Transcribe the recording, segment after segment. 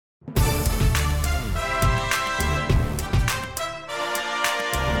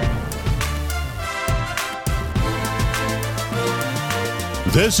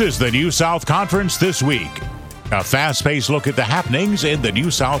This is the New South Conference This Week, a fast-paced look at the happenings in the New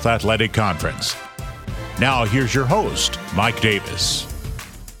South Athletic Conference. Now here's your host, Mike Davis.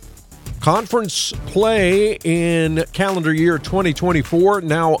 Conference play in calendar year 2024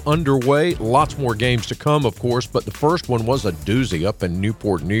 now underway. Lots more games to come, of course, but the first one was a doozy up in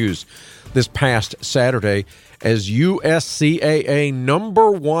Newport News this past Saturday as USCAA number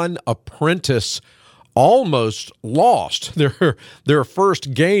one Apprentice almost lost their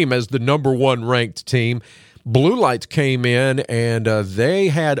first game as the number one ranked team. Blue Lights came in and they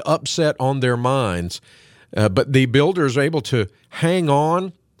had upset on their minds, but the Builders were able to hang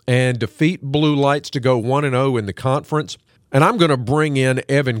on and defeat Blue Lights to go 1-0 in the conference. And I'm going to bring in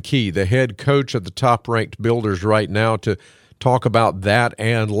Evan Kee, the head coach of the top-ranked Builders right now, to talk about that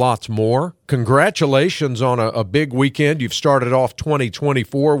and lots more. Congratulations on a big weekend. You've started off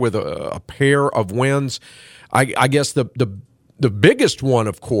 2024 with a pair of wins. I guess the biggest one,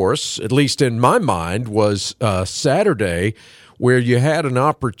 of course, at least in my mind, was Saturday, where you had an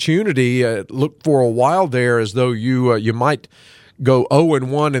opportunity. Looked for a while there as though you might go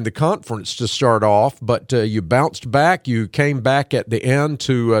 0-1 in the conference to start off, but you bounced back. You came back at the end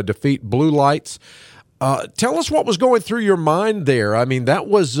to defeat Blue Lights. Tell us what was going through your mind there. I mean, that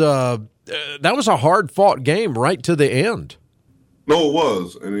was a hard-fought game right to the end. No, it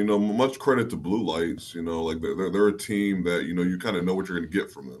was, and much credit to Blue Lights. They're a team that you kind of know what you're going to get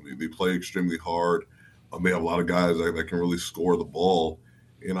from them. They play extremely hard. They have a lot of guys that can really score the ball,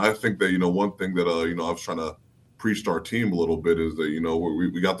 and I think that one thing that I was trying to preach to our team a little bit is that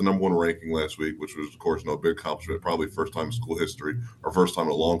we got the number one ranking last week, which was of course a big accomplishment, probably first time in school history, or first time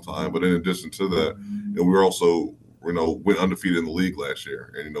in a long time. But in addition to that, we were also went undefeated in the league last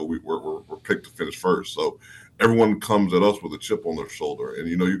year, and we're picked to finish first. So everyone comes at us with a chip on their shoulder, and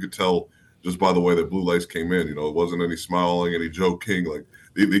you could tell just by the way that Blue Lights came in. It wasn't any smiling, any joking. Like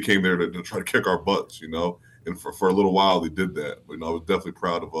they came there to try to kick our butts, and for a little while they did that. But I was definitely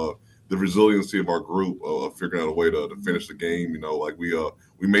proud of the resiliency of our group, figuring out a way to finish the game.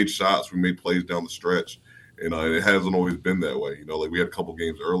 We made shots, we made plays down the stretch, and it hasn't always been that way. We had a couple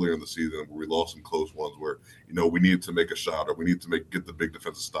games earlier in the season where we lost some close ones where we needed to make a shot or we needed to get the big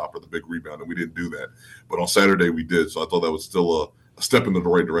defensive stop or the big rebound, and we didn't do that. But on Saturday we did, so I thought that was still a step in the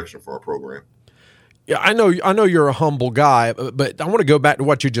right direction for our program. Yeah, I know you're a humble guy, but I want to go back to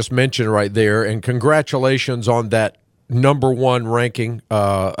what you just mentioned right there, and congratulations on that number one ranking.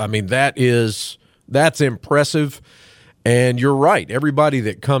 I mean, that's impressive, and you're right. Everybody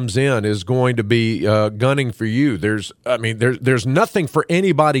that comes in is going to be gunning for you. There's nothing for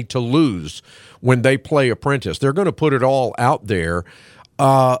anybody to lose when they play Apprentice. They're going to put it all out there.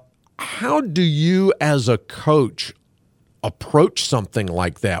 How do you, as a coach, approach something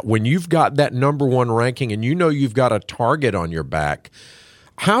like that when you've got that number one ranking and you've got a target on your back?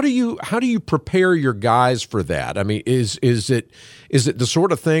 How do you prepare your guys for that? I mean, is it the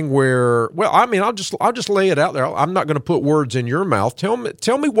sort of thing where, I'll just lay it out there. I'm not going to put words in your mouth. Tell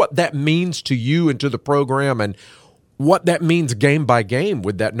me what that means to you and to the program, and what that means game by game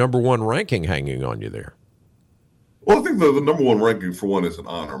with that number one ranking hanging on you there. Well, I think the number one ranking, for one, is an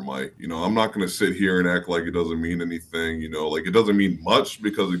honor, Mike. I'm not going to sit here and act like it doesn't mean anything. It doesn't mean much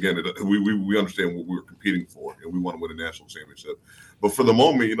because, again, we understand what we're competing for, and we want to win a national championship. But for the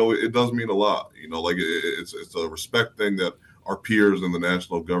moment, it does mean a lot. It's a respect thing that our peers in the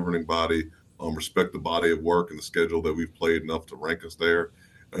national governing body respect the body of work and the schedule that we've played enough to rank us there.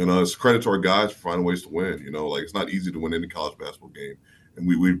 And it's credit to our guys for finding ways to win. It's not easy to win any college basketball game. And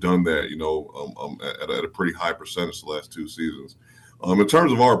we've done that, at a pretty high percentage the last two seasons. In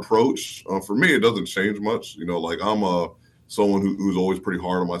terms of our approach, for me, it doesn't change much. I'm someone who's always pretty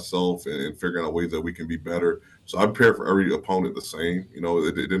hard on myself and figuring out ways that we can be better. So I prepare for every opponent the same.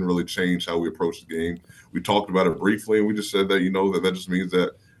 It didn't really change how we approach the game. We talked about it briefly, and we just said that, that just means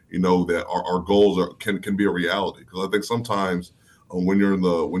that, that our goals can be a reality. Because I think sometimes when you're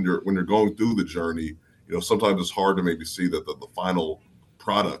going through the journey, sometimes it's hard to maybe see that the final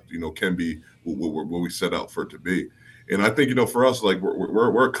product, can be what we set out for it to be. And I think, for us,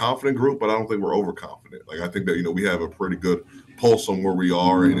 we're a confident group, but I don't think we're overconfident. I think that, we have a pretty good pulse on where we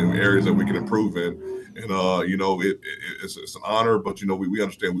are and in areas that we can improve in. And, it's an honor, but, we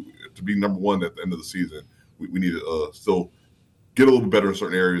understand to be number one at the end of the season, we need to still get a little bit better in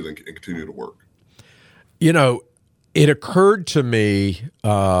certain areas and continue to work. It occurred to me,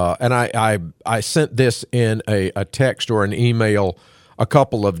 and I sent this in a text or an email a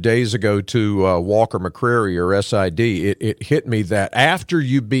couple of days ago to Walker McCrary or SID. It hit me that after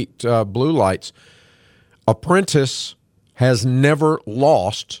you beat Blue Lights, Apprentice has never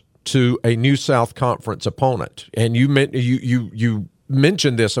lost to a New South Conference opponent. And you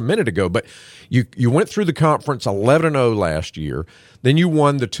mentioned this a minute ago, but you went through the conference 11-0 last year. Then you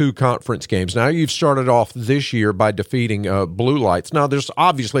won the 2 conference games. Now you've started off this year by defeating Blue Lights. Now there's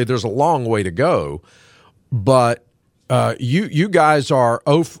a long way to go, but you guys are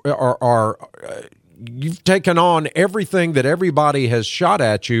you've taken on everything that everybody has shot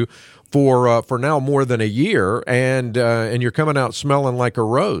at you for now more than a year, and you're coming out smelling like a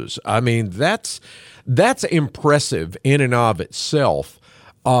rose. I mean, that's impressive in and of itself.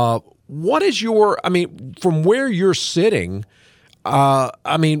 What is from where you're sitting?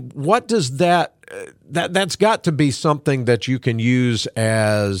 What does that's got to be something that you can use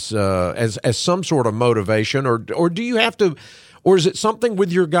as some sort of motivation, or do you have to, or is it something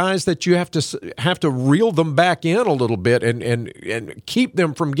with your guys that you have to reel them back in a little bit and keep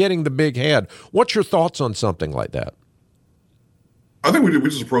them from getting the big head? What's your thoughts on something like that? I think we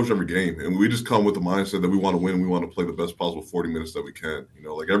just approach every game, and we just come with the mindset that we want to win. We want to play the best possible 40 minutes that we can.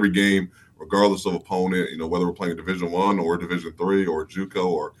 Like every game, regardless of opponent, whether we're playing Division I or Division III or JUCO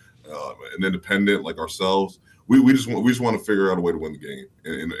or an independent like ourselves, we just want to figure out a way to win the game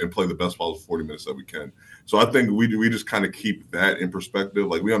and play the best possible 40 minutes that we can. So I think we just kind of keep that in perspective.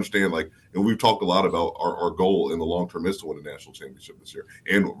 Like we understand, we've talked a lot about our goal in the long term is to win a national championship this year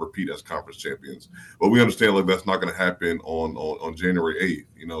and repeat as conference champions. But we understand that's not going to happen on January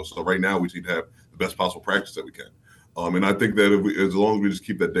 8th. So right now we need to have the best possible practice that we can. And I think that as long as we just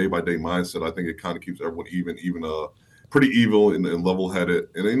keep that day by day mindset, I think it kind of keeps everyone even pretty evil and level headed.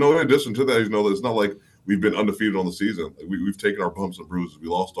 And in addition to that, it's not like we've been undefeated on the season. We've taken our bumps and bruises. We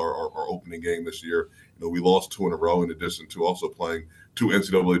lost our opening game this year. We lost 2 in a row, in addition to also playing 2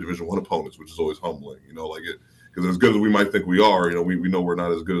 NCAA Division I opponents, which is always humbling. Because as good as we might think we are, we know we're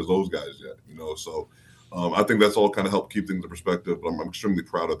not as good as those guys yet. So I think that's all kind of helped keep things in perspective. But I'm extremely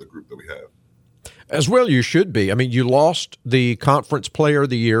proud of the group that we have. As well, you should be. I mean, you lost the Conference Player of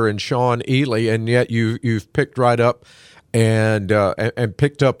the Year in Sean Ely, and yet you've picked right up and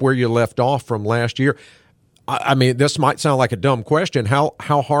picked up where you left off from last year. I mean, this might sound like a dumb question. How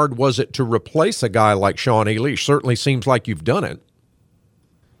hard was it to replace a guy like Sean Ely? Certainly seems like you've done it.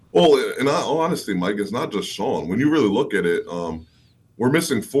 Well, in all honesty, Mike, it's not just Sean. When you really look at it, we're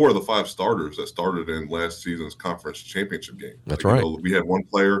missing 4 of the 5 starters that started in last season's conference championship game. That's right. We had one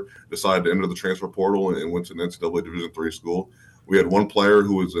player decide to enter the transfer portal and went to an NCAA Division III school. We had one player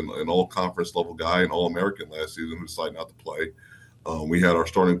who was an all-conference level guy, an All-American last season, who decided not to play. We had our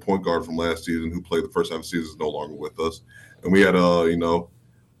starting point guard from last season who played the first half of the season, is no longer with us. And we had,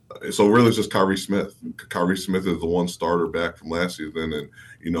 so really it's just Kyrie Smith. Kyrie Smith is the one starter back from last season. And,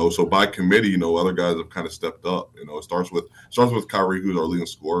 so by committee, other guys have kind of stepped up. It starts with Kyrie, who's our leading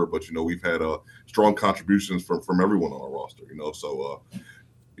scorer, but, we've had strong contributions from everyone on our roster, So,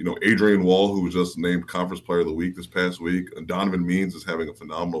 Adrian Wall, who was just named Conference Player of the Week this past week. And Donovan Means is having a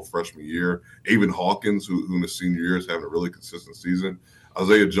phenomenal freshman year. Avon Hawkins, who in his senior year is having a really consistent season.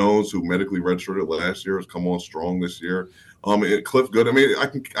 Isaiah Jones, who medically redshirted last year, has come on strong this year. And Cliff Good. I mean,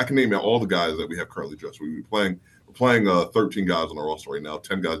 I can name out all the guys that we have currently dressed. We're playing 13 guys on our roster right now,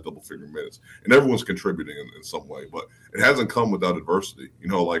 10 guys double-figure minutes, and everyone's contributing in some way. But it hasn't come without adversity.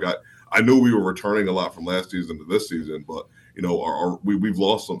 I knew we were returning a lot from last season to this season, but we've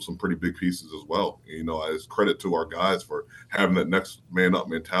lost some pretty big pieces as well. As credit to our guys for having that next man up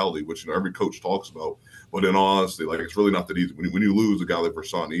mentality, which every coach talks about. But in all honesty, it's really not that easy. When you lose a guy like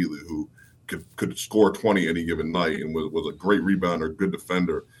Rashawn Ely, who could score 20 any given night and was a great rebounder, good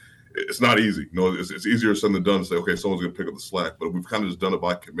defender, it's not easy. It's easier said than done to say, okay, someone's going to pick up the slack. But we've kind of just done it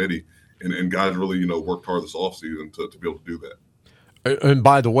by committee, and guys really worked hard this offseason to be able to do that. And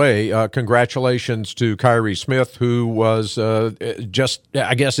by the way, congratulations to Kyrie Smith, who was is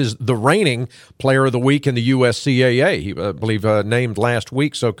the reigning Player of the Week in the USCAA. He, I believe, named last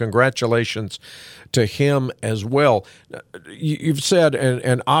week. So congratulations to him as well. You've said,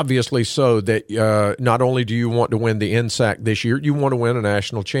 and obviously so, that not only do you want to win the NSAC this year, you want to win a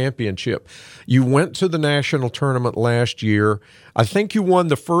national championship. You went to the national tournament last year. I think you won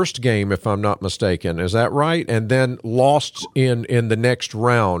the first game, if I'm not mistaken. Is that right? And then lost in the next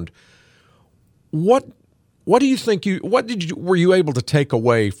round. What do you think were you able to take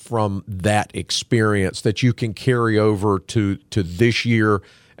away from that experience that you can carry over to this year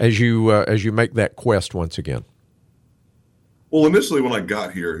as you make that quest once again? Well, initially when I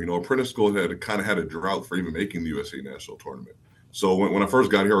got here, Apprentice School had a drought for even making the USA National Tournament. So when I first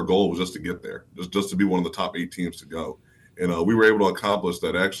got here, our goal was just to get there, just to be one of the top 8 teams to go. And we were able to accomplish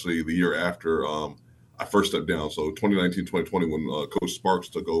that actually the year after I first stepped down. So 2019-2020, when Coach Sparks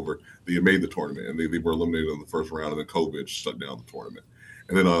took over, they made the tournament, and they were eliminated in the first round, and then COVID shut down the tournament.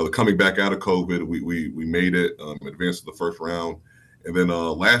 And then coming back out of COVID, we made it, advanced to the first round. And then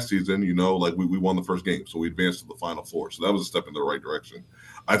last season, like we won the first game, so we advanced to the Final Four. So that was a step in the right direction.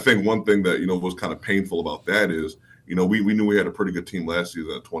 I think one thing that was kind of painful about that is we knew we had a pretty good team last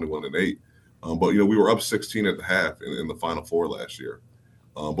season at 21-8, but we were up 16 at the half in the Final Four last year.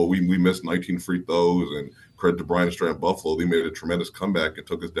 But we missed 19 free throws, and credit to Brian Strand Buffalo, they made a tremendous comeback and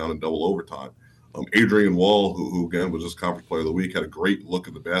took us down in double overtime. Adrian Wall, who again was just Conference Player of the Week, had a great look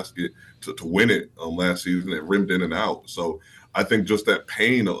at the basket to win it last season. It rimmed in and out. So I think just that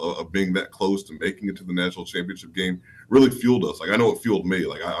pain of being that close to making it to the national championship game really fueled us. Like, I know it fueled me.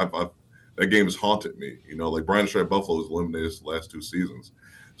 Like, that game has haunted me. Like Brian Strand Buffalo has eliminated us the last 2 seasons.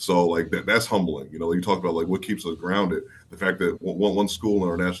 So, like, that's humbling. You talk about, like, what keeps us grounded. The fact that one school in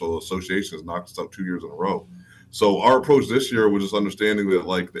our national association has knocked us out 2 years in a row. So our approach this year was just understanding that,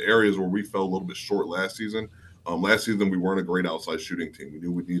 like, the areas where we fell a little bit short last season we weren't a great outside shooting team. We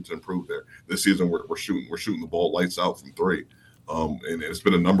knew we needed to improve there. This season we're shooting the ball lights out from 3. And it's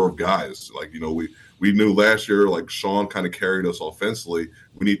been a number of guys. Like, we knew last year, like, Sean kind of carried us offensively.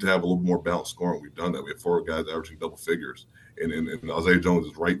 We need to have a little more balanced scoring. We've done that. We have 4 guys averaging double figures. And Isaiah Jones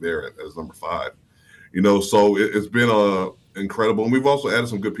is right there as number 5. So it's been incredible. And we've also added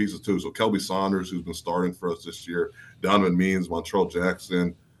some good pieces too. So Kelby Saunders, who's been starting for us this year, Donovan Means, Montrell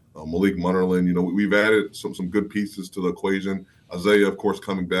Jackson, Malik Munnerlin. We've added some good pieces to the equation. Isaiah, of course,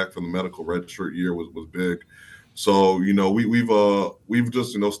 coming back from the medical redshirt year was big. So, we've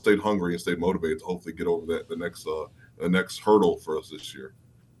just, stayed hungry and stayed motivated to hopefully get over the next hurdle for us this year.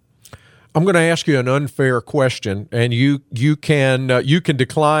 I'm going to ask you an unfair question, and you can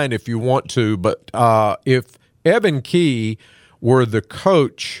decline if you want to. But if Evan Kee were the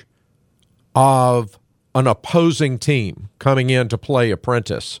coach of an opposing team coming in to play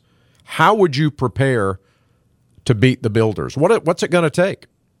Apprentice, how would you prepare to beat the Builders? What's it going to take?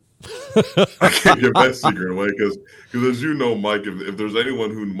 I can't give that secret away because as you know, Mike, if there's anyone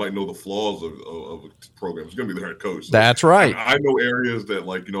who might know the flaws of a program, it's going to be the head coach. So that's right. I know areas that,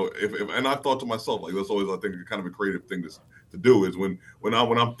 like, if and I thought to myself, like, that's always, I think, kind of a creative thing to do is when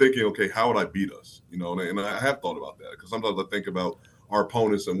I'm thinking, okay, how would I beat us? And I have thought about that because sometimes I think about our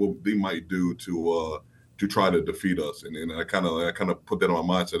opponents and what they might do to try to defeat us, and I kind of put that on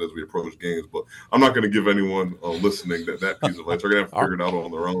my mindset as we approach games. But I'm not going to give anyone listening that piece of advice. They're going to have to figure it out on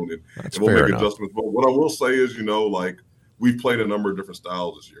their own, and we'll make adjustments. But what I will say is, like, we've played a number of different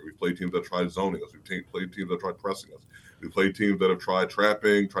styles this year. We've played teams that tried zoning us. We've played teams that tried pressing us. We've played teams that have tried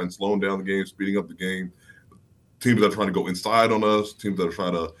trapping, trying to slowing down the game, speeding up the game. Teams that are trying to go inside on us. Teams that are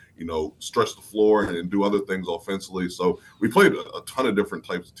trying to stretch the floor and do other things offensively. So we played a ton of different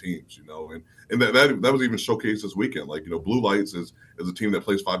types of teams, and that was even showcased this weekend. Like, Blue Lights is a team that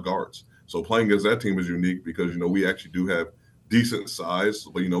plays 5 guards. So playing against that team is unique because, we actually do have decent size,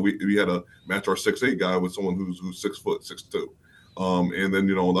 but, we had to match our 6'8" guy with someone who's 6 foot, 6'2". And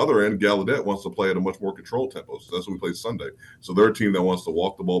then, on the other end, Gallaudet wants to play at a much more controlled tempo. So that's what we played Sunday. So they're a team that wants to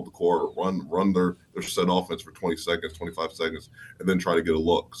walk the ball up the court, run their set offense for 20 seconds, 25 seconds, and then try to get a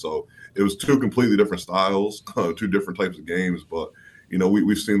look. So it was 2 completely different styles, 2 different types of games. But,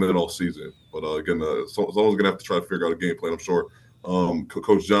 we've seen that all season. But, again, someone's going to have to try to figure out a game plan. I'm sure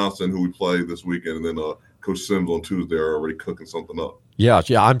Coach Johnson, who we play this weekend, and then Coach Sims on Tuesday are already cooking something up. Yeah,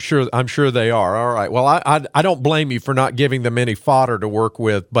 I'm sure they are. All right. Well, I don't blame you for not giving them any fodder to work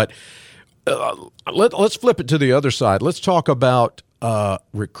with, but let's flip it to the other side. Let's talk about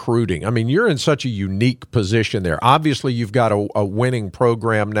recruiting. I mean, you're in such a unique position there. Obviously, you've got a winning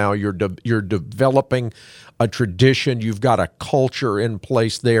program now. You're developing a tradition. You've got a culture in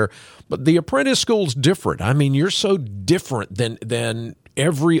place there. But the Apprentice School's different. I mean, you're so different than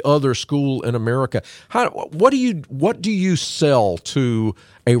every other school in America. What do you sell to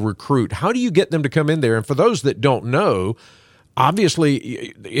a recruit? How do you get them to come in there? And for those that don't know,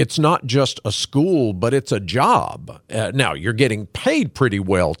 obviously it's not just a school, but it's a job. Now you're getting paid pretty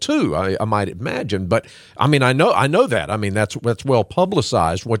well too, I might imagine. But I mean, I know that. I mean, that's well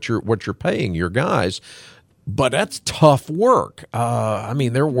publicized what you're paying your guys. But that's tough work. I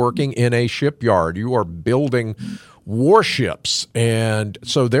mean, they're working in a shipyard. You are building warships, and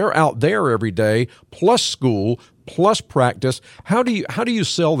so they're out there every day, plus school, plus practice. How do you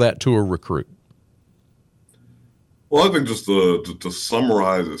sell that to a recruit? Well, I think just to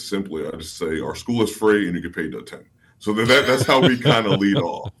summarize it simply, I just say our school is free and you get paid to attend. So that's how we kind of lead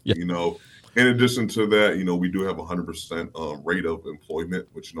off. Yeah. In addition to that, we do have 100% rate of employment,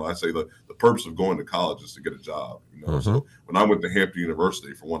 which, I say the purpose of going to college is to get a job. So when I went to Hampton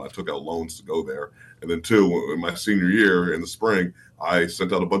University, for one, I took out loans to go there. And then 2, in my senior year in the spring, I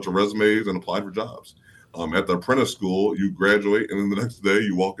sent out a bunch of resumes and applied for jobs. At the Apprentice School, you graduate, and then the next day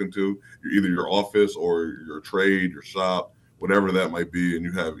you walk into either your office or your trade, your shop, whatever that might be, and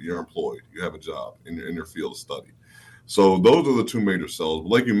you're employed, you have a job in your field of study. So those are the two major sells. But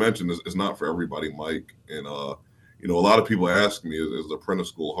like you mentioned, it's not for everybody, Mike. And a lot of people ask me, is the apprentice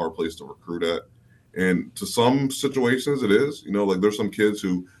school a hard place to recruit at? And to some situations, it is. Like there's some kids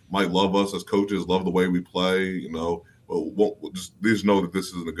who might love us as coaches, love the way we play. But just know that this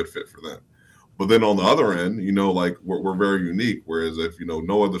isn't a good fit for them. But then on the other end, like we're very unique. Whereas if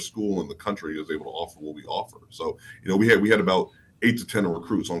no other school in the country is able to offer what we offer. So we had about 8 to 10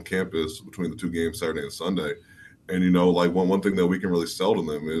 recruits on campus between the two games, Saturday and Sunday. And like one thing that we can really sell to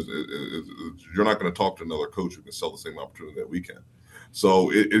them is you're not going to talk to another coach who can sell the same opportunity that we can.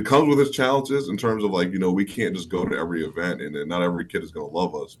 So it comes with its challenges in terms of we can't just go to every event, and not every kid is going to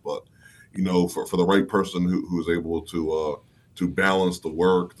love us. But for the right person who's able to balance the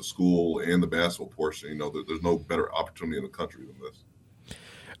work, the school, and the basketball portion, there's no better opportunity in the country than this.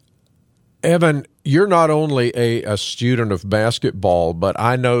 Evan, you're not only a student of basketball, but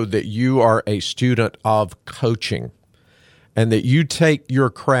I know that you are a student of coaching and that you take your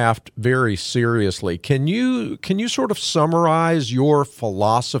craft very seriously. Can you sort of summarize your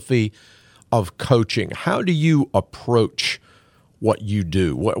philosophy of coaching? How do you approach what you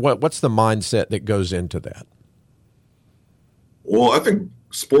do? What's the mindset that goes into that? Well, I think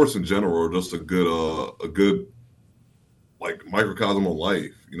sports in general are just a good like microcosm of life.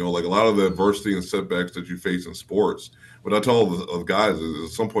 Like a lot of the adversity and setbacks that you face in sports. What I tell the guys is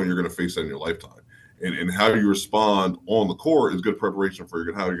at some point you're going to face that in your lifetime. And how you respond on the court is good preparation for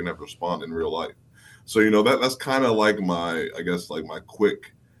how you're going to have to respond in real life. So, that's kind of like my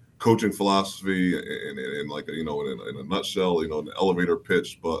quick coaching philosophy and like, in a nutshell, an elevator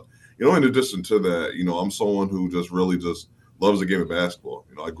pitch. But, in addition to that, I'm someone who just really just loves the game of basketball.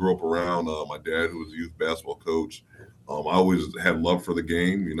 I grew up around my dad, who was a youth basketball coach. I always had love for the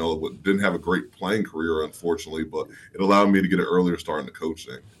game, didn't have a great playing career, unfortunately, but it allowed me to get an earlier start in the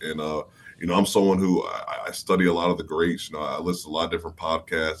coaching. And, I'm someone who I study a lot of the greats. I listen to a lot of different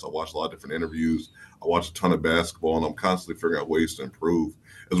podcasts. I watch a lot of different interviews. I watch a ton of basketball, and I'm constantly figuring out ways to improve,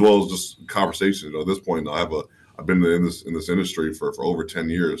 as well as just conversations. At this point, I've been in this industry for over 10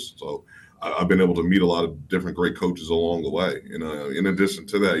 years, so I've been able to meet a lot of different great coaches along the way. And in addition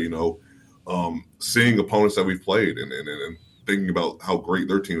to that, seeing opponents that we've played and thinking about how great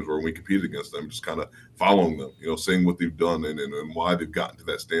their teams were when we competed against them, just kind of following them, seeing what they've done and why they've gotten to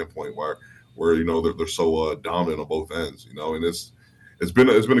that standpoint where they're so dominant on both ends, and it's been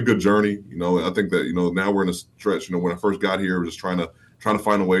a good journey. I think that now we're in a stretch. When I first got here, we're just trying to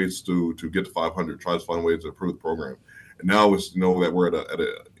find ways to get to 500, try to find ways to improve the program. And now it's that we're at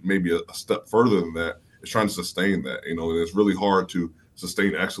maybe a step further than that. It's trying to sustain that, and it's really hard to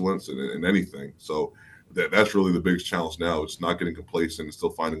sustain excellence in anything. So that's really the biggest challenge now. It's not getting complacent and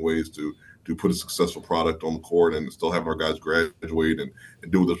still finding ways to put a successful product on the court and still having our guys graduate and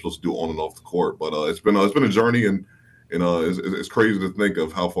do what they're supposed to do on and off the court. But it's been a journey, and it's crazy to think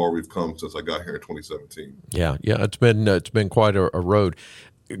of how far we've come since I got here in 2017. Yeah, it's been quite a road.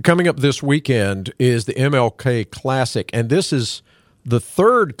 Coming up this weekend is the MLK Classic, and this is the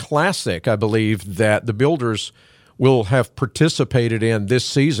third Classic, I believe, that the Builders will have participated in this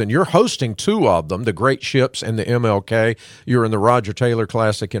season. You're hosting two of them, the Great Ships and the MLK. You're in the Roger Taylor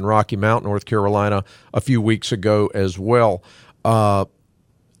Classic in Rocky Mount, North Carolina, a few weeks ago as well. Number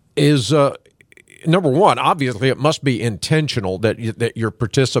one, obviously, it must be intentional that you're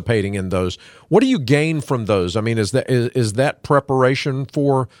participating in those. What do you gain from those? I mean, is that preparation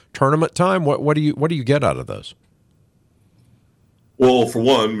for tournament time? What do you get out of those? Well, for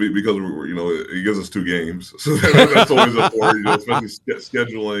one, because it gives us two games, so that's always important. Especially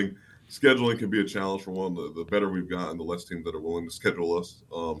scheduling. Scheduling can be a challenge for one. The better we've gotten, the less teams that are willing to schedule us.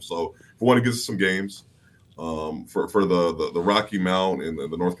 So for one, it gives us some games. For the Rocky Mount and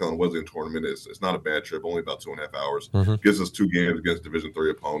the North Carolina Wesleyan tournament, it's not a bad trip. Only about 2.5 hours. Mm-hmm. Gives us two games against Division III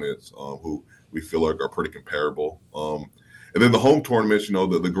opponents who we feel like are pretty comparable. And then the home tournaments,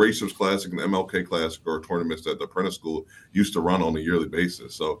 the Great Ships Classic and the MLK Classic are tournaments that the Apprentice School used to run on a yearly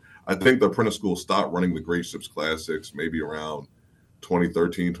basis. So I think the Apprentice School stopped running the Great Ships Classics maybe around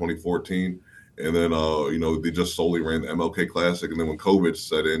 2013, 2014. And then, they just solely ran the MLK Classic. And then when COVID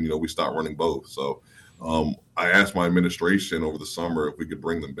set in, we stopped running both. So I asked my administration over the summer if we could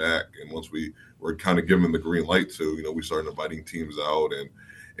bring them back. And once we were kind of given the green light to, we started inviting teams out. And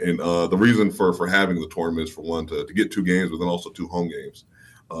the reason for having the tournament is, for one, to get two games, but then also two home games.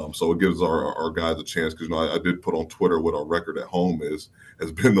 So it gives our guys a chance, because I did put on Twitter what our record at home has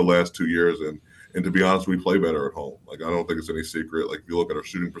been the last 2 years, and And to be honest, we play better at home. Like, I don't think it's any secret. Like, if you look at our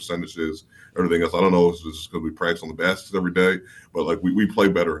shooting percentages, everything else, I don't know if it's just because we practice on the baskets every day, but like we play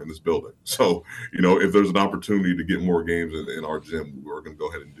better in this building. So, if there's an opportunity to get more games in our gym, we're going to go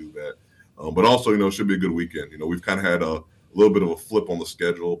ahead and do that. But also, it should be a good weekend. We've kind of had a little bit of a flip on the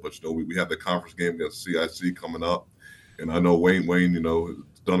schedule, but, we have the conference game against CIC coming up. And I know Wayne, has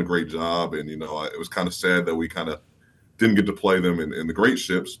done a great job. And, it was kind of sad that we kind of didn't get to play them in the great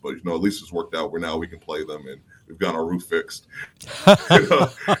ships, but, at least it's worked out where now we can play them and we've got our roof fixed. And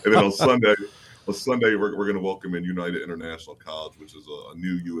then on Sunday, we're going to welcome in United International College, which is a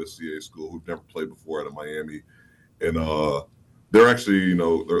new USCA school who've never played before out of Miami. And they're actually,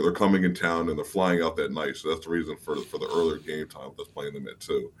 they're coming in town and they're flying out that night. So that's the reason for the earlier game time that's playing them at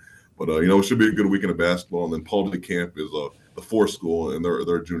 2. But, it should be a good weekend of basketball. And then Paul DeCamp is the 4th school, and they're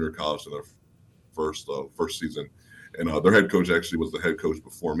a junior college in their first season. And their head coach actually was the head coach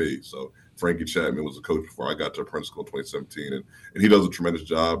before me. So Frankie Chapman was the coach before I got to Apprentice School in 2017. And he does a tremendous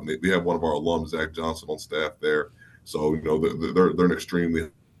job. And they have one of our alums, Zach Johnson, on staff there. So, they're an extremely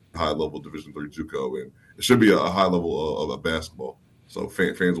high-level Division III JUCO. And it should be a high level of basketball. So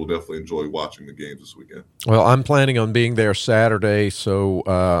fans will definitely enjoy watching the games this weekend. Well, I'm planning on being there Saturday, so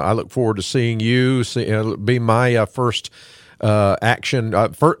I look forward to seeing you. It'll be my first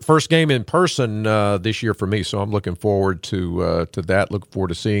first game in person this year for me, so I'm looking forward to that. Looking forward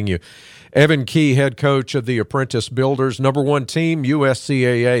to seeing you. Evan Kee, head coach of the Apprentice Builders, #1 team,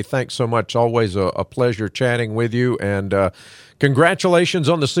 USCAA. Thanks so much. Always a pleasure chatting with you, and congratulations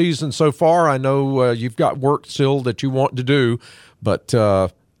on the season so far. I know you've got work still that you want to do, but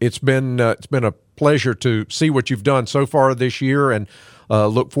it's been a pleasure to see what you've done so far this year, and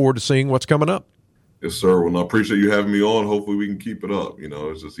look forward to seeing what's coming up. Yes, sir. Well, I appreciate you having me on. Hopefully we can keep it up.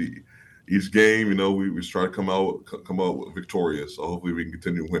 It's just each game, we try to come out victorious. So hopefully we can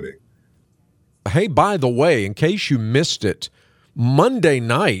continue winning. Hey, by the way, in case you missed it, Monday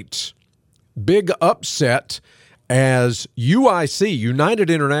night, big upset as UIC, United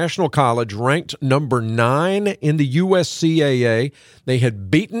International College, ranked #9 in the USCAA. They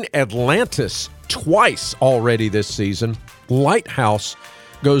had beaten Atlantis twice already this season. Lighthouse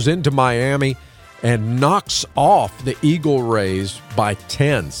goes into Miami and knocks off the Eagle Rays by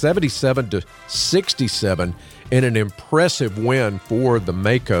 10, 77-67, in an impressive win for the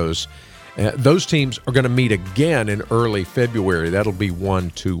Makos. Those teams are going to meet again in early February. That'll be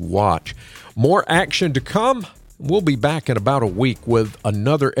one to watch. More action to come. We'll be back in about a week with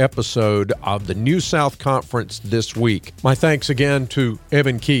another episode of the New South Conference This Week. My thanks again to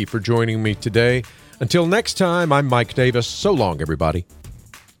Evan Kee for joining me today. Until next time, I'm Mike Davis. So long, everybody.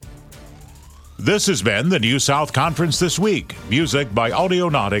 This has been the New South Conference This Week. Music by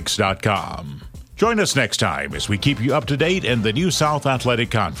Audionautics.com. Join us next time as we keep you up to date in the New South Athletic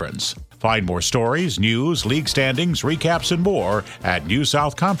Conference. Find more stories, news, league standings, recaps, and more at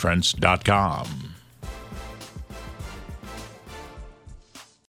newsouthconference.com.